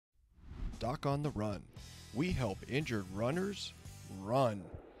Doc on the Run. We help injured runners run.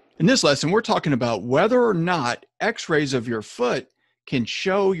 In this lesson, we're talking about whether or not x-rays of your foot can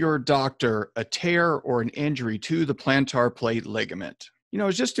show your doctor a tear or an injury to the plantar plate ligament. I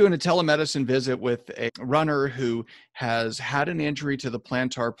was just doing a telemedicine visit with a runner who has had an injury to the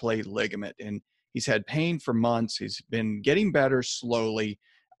plantar plate ligament, and he's had pain for months. He's been getting better slowly,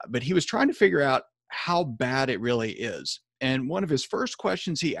 but he was trying to figure out how bad it really is. And one of his first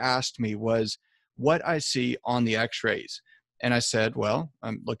questions he asked me was what I see on the x-rays. And I said, well,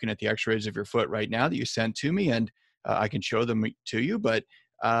 I'm looking at the x-rays of your foot right now that you sent to me, and I can show them to you, but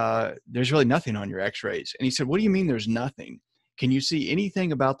there's really nothing on your x-rays. And he said, what do you mean there's nothing? Can you see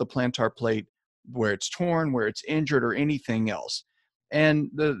anything about the plantar plate where it's torn, where it's injured, or anything else? And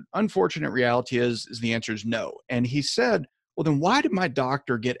the unfortunate reality is the answer is no. And he said, well, then why did my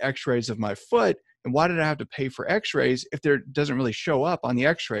doctor get x-rays of my foot? And why did I have to pay for x-rays if there doesn't really show up on the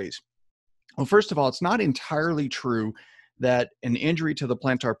x-rays? Well, first of all, it's not entirely true that an injury to the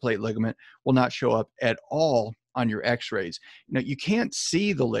plantar plate ligament will not show up at all on your x-rays. You can't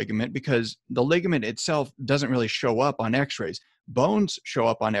see the ligament because the ligament itself doesn't really show up on x-rays. Bones show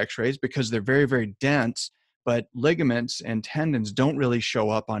up on x-rays because they're very, very dense, but ligaments and tendons don't really show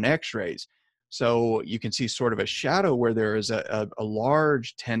up on x-rays. So you can see sort of a shadow where there is a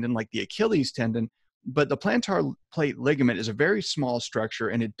large tendon like the Achilles tendon, but the plantar plate ligament is a very small structure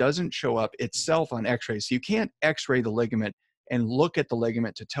and it doesn't show up itself on x-rays. So you can't x-ray the ligament and look at the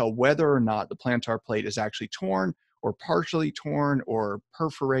ligament to tell whether or not the plantar plate is actually torn or partially torn or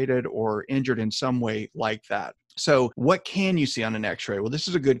perforated or injured in some way like that. So what can you see on an x-ray? Well, this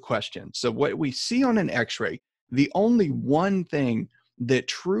is a good question. So what we see on an x-ray, the only one thing that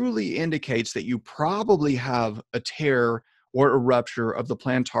truly indicates that you probably have a tear or a rupture of the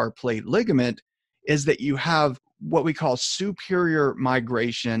plantar plate ligament is that you have what we call superior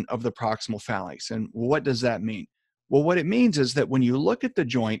migration of the proximal phalanx. And what does that mean? Well, what it means is that when you look at the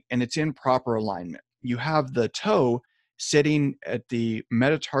joint and it's in proper alignment, you have the toe sitting at the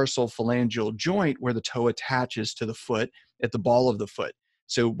metatarsal phalangeal joint where the toe attaches to the foot at the ball of the foot.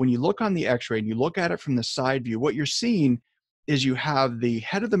 So when you look on the x-ray and you look at it from the side view, what you're seeing is you have the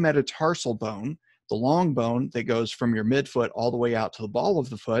head of the metatarsal bone, the long bone that goes from your midfoot all the way out to the ball of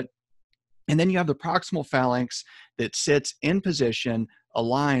the foot. And then you have the proximal phalanx that sits in position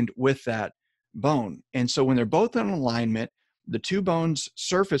aligned with that bone. And so when they're both in alignment, the two bones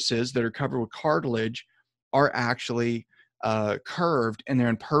surfaces that are covered with cartilage are actually curved and they're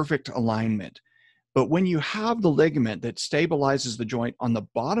in perfect alignment. But when you have the ligament that stabilizes the joint on the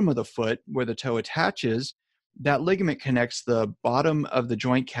bottom of the foot where the toe attaches, that ligament connects the bottom of the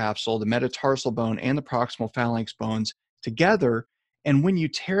joint capsule, the metatarsal bone, and the proximal phalanx bones together. And when you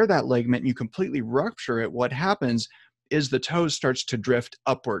tear that ligament and you completely rupture it, what happens is the toe starts to drift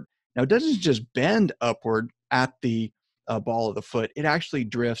upward. Now, it doesn't just bend upward at the ball of the foot. It actually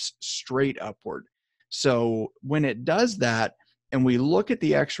drifts straight upward. So when it does that, and we look at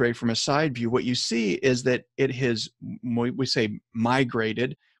the x-ray from a side view, what you see is that it has, we say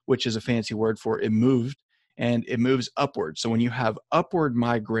migrated, which is a fancy word for it moved, and it moves upward. So when you have upward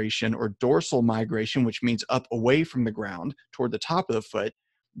migration or dorsal migration, which means up away from the ground toward the top of the foot,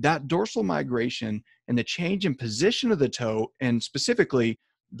 that dorsal migration and the change in position of the toe, and specifically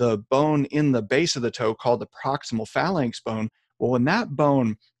the bone in the base of the toe called the proximal phalanx bone, well, when that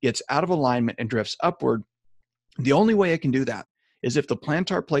bone gets out of alignment and drifts upward, the only way it can do that is if the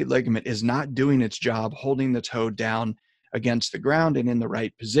plantar plate ligament is not doing its job holding the toe down against the ground and in the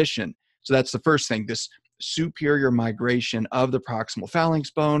right position. So that's the first thing. This superior migration of the proximal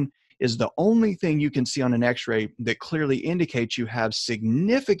phalanx bone is the only thing you can see on an x-ray that clearly indicates you have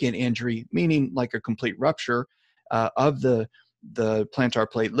significant injury, meaning like a complete rupture of the plantar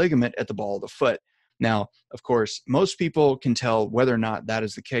plate ligament at the ball of the foot. Now, of course, most people can tell whether or not that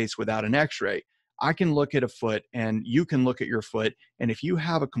is the case without an x-ray. I can look at a foot and you can look at your foot, and if you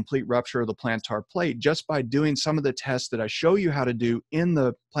have a complete rupture of the plantar plate, just by doing some of the tests that I show you how to do in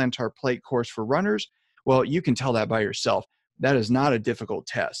the plantar plate course for runners, well, you can tell that by yourself. That is not a difficult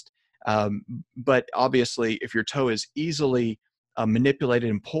test. But obviously, if your toe is easily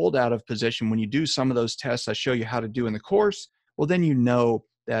manipulated and pulled out of position when you do some of those tests I show you how to do in the course, well, then you know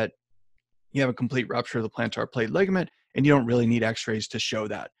that you have a complete rupture of the plantar plate ligament, and you don't really need x-rays to show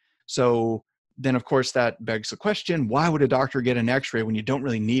that. So then, of course, that begs the question, why would a doctor get an x-ray when you don't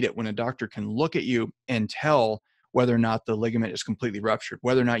really need it, when a doctor can look at you and tell whether or not the ligament is completely ruptured,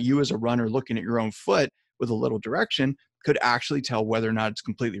 whether or not you as a runner looking at your own foot with a little direction could actually tell whether or not it's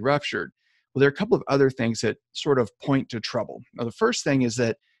completely ruptured? Well, there are a couple of other things that sort of point to trouble. Now, the first thing is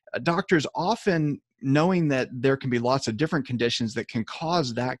that doctors often knowing that there can be lots of different conditions that can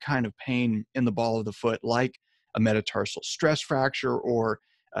cause that kind of pain in the ball of the foot, like a metatarsal stress fracture or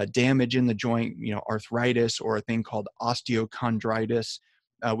damage in the joint, arthritis, or a thing called osteochondritis,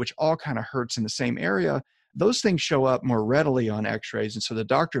 which all kind of hurts in the same area. Those things show up more readily on x-rays. And so the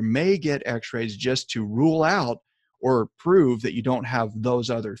doctor may get x-rays just to rule out or prove that you don't have those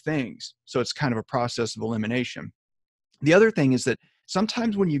other things. So it's kind of a process of elimination. The other thing is that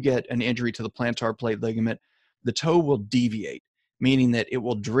sometimes when you get an injury to the plantar plate ligament, the toe will deviate, meaning that it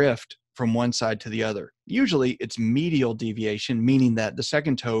will drift from one side to the other. Usually it's medial deviation, meaning that the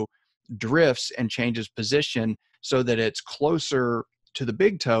second toe drifts and changes position so that it's closer to the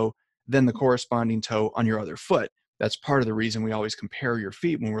big toe than the corresponding toe on your other foot. That's part of the reason we always compare your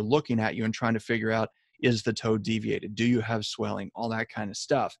feet when we're looking at you and trying to figure out, is the toe deviated? Do you have swelling? All that kind of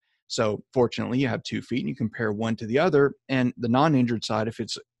stuff. So fortunately, you have 2 feet and you compare one to the other. And the non-injured side, if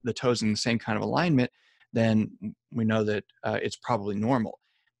it's the toes in the same kind of alignment, then we know that it's probably normal.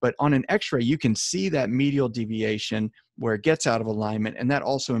 But on an x-ray, you can see that medial deviation where it gets out of alignment. And that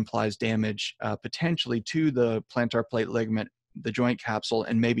also implies damage potentially to the plantar plate ligament, the joint capsule,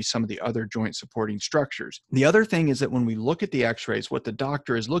 and maybe some of the other joint supporting structures. The other thing is that when we look at the x-rays, what the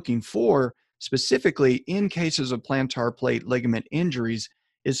doctor is looking for specifically in cases of plantar plate ligament injuries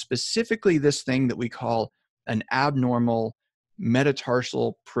is specifically this thing that we call an abnormal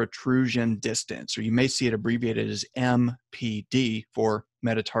metatarsal protrusion distance, or you may see it abbreviated as MPD for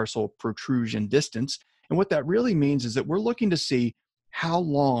metatarsal protrusion distance. And what that really means is that we're looking to see how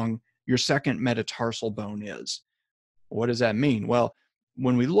long your second metatarsal bone is. What does that mean? Well,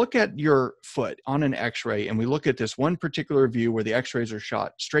 when we look at your foot on an x-ray and we look at this one particular view where the x-rays are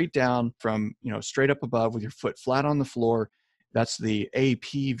shot straight down from, straight up above with your foot flat on the floor, that's the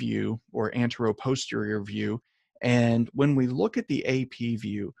AP view or anteroposterior view. And when we look at the AP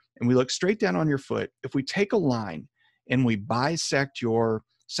view and we look straight down on your foot, if we take a line and we bisect your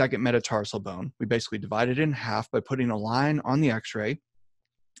second metatarsal bone, we basically divide it in half by putting a line on the x-ray.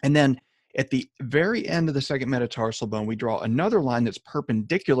 And then at the very end of the second metatarsal bone, we draw another line that's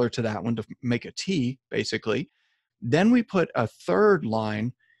perpendicular to that one to make a T, basically. Then we put a third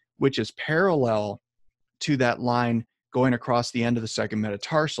line, which is parallel to that line going across the end of the second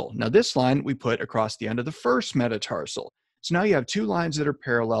metatarsal. Now, this line we put across the end of the first metatarsal. So now you have 2 lines that are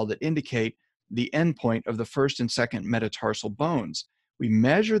parallel that indicate the endpoint of the first and second metatarsal bones. We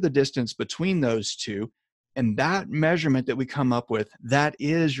measure the distance between those two, and that measurement that we come up with, that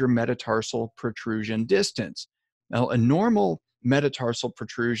is your metatarsal protrusion distance. Now, a normal metatarsal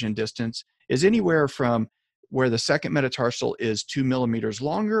protrusion distance is anywhere from where the second metatarsal is 2 millimeters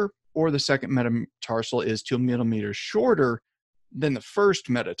longer, or the second metatarsal is 2 millimeters shorter than the first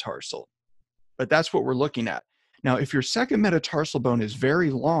metatarsal. But that's what we're looking at. Now, if your second metatarsal bone is very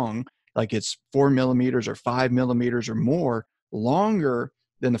long, like it's 4 millimeters or 5 millimeters or more longer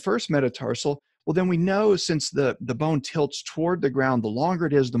than the first metatarsal, well, then we know since the bone tilts toward the ground, the longer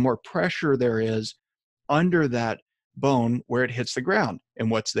it is, the more pressure there is under that bone where it hits the ground.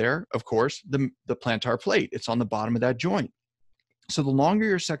 And what's there? Of course, the plantar plate. It's on the bottom of that joint. So the longer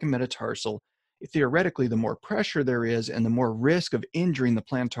your second metatarsal, theoretically, the more pressure there is and the more risk of injuring the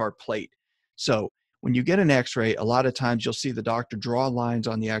plantar plate. So when you get an x-ray, a lot of times you'll see the doctor draw lines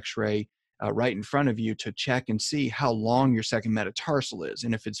on the x-ray right in front of you to check and see how long your second metatarsal is.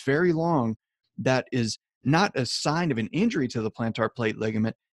 And if it's very long, that is not a sign of an injury to the plantar plate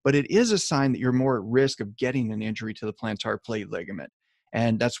ligament, but it is a sign that you're more at risk of getting an injury to the plantar plate ligament.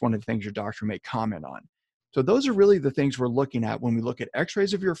 And that's one of the things your doctor may comment on. So those are really the things we're looking at when we look at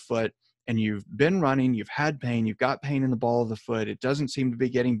x-rays of your foot and you've been running, you've had pain, you've got pain in the ball of the foot. It doesn't seem to be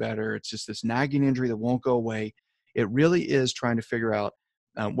getting better. It's just this nagging injury that won't go away. It really is trying to figure out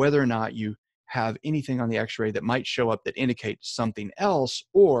whether or not you have anything on the x-ray that might show up that indicates something else,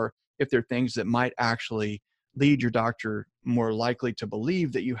 or if there are things that might actually lead your doctor more likely to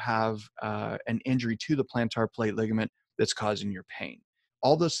believe that you have an injury to the plantar plate ligament that's causing your pain.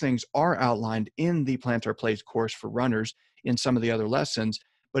 All those things are outlined in the plantar plate course for runners in some of the other lessons,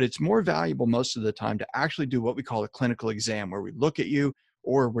 but it's more valuable most of the time to actually do what we call a clinical exam, where we look at you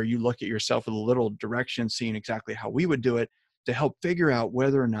or where you look at yourself with a little direction, seeing exactly how we would do it to help figure out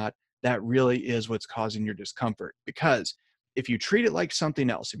whether or not that really is what's causing your discomfort. Because if you treat it like something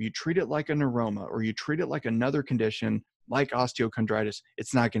else, if you treat it like a neuroma or you treat it like another condition like osteochondritis,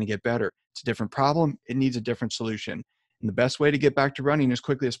 it's not going to get better. It's a different problem. It needs a different solution. And the best way to get back to running as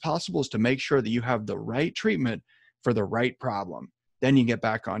quickly as possible is to make sure that you have the right treatment for the right problem. Then you get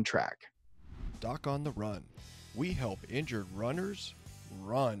back on track. Doc on the Run. We help injured runners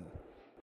run.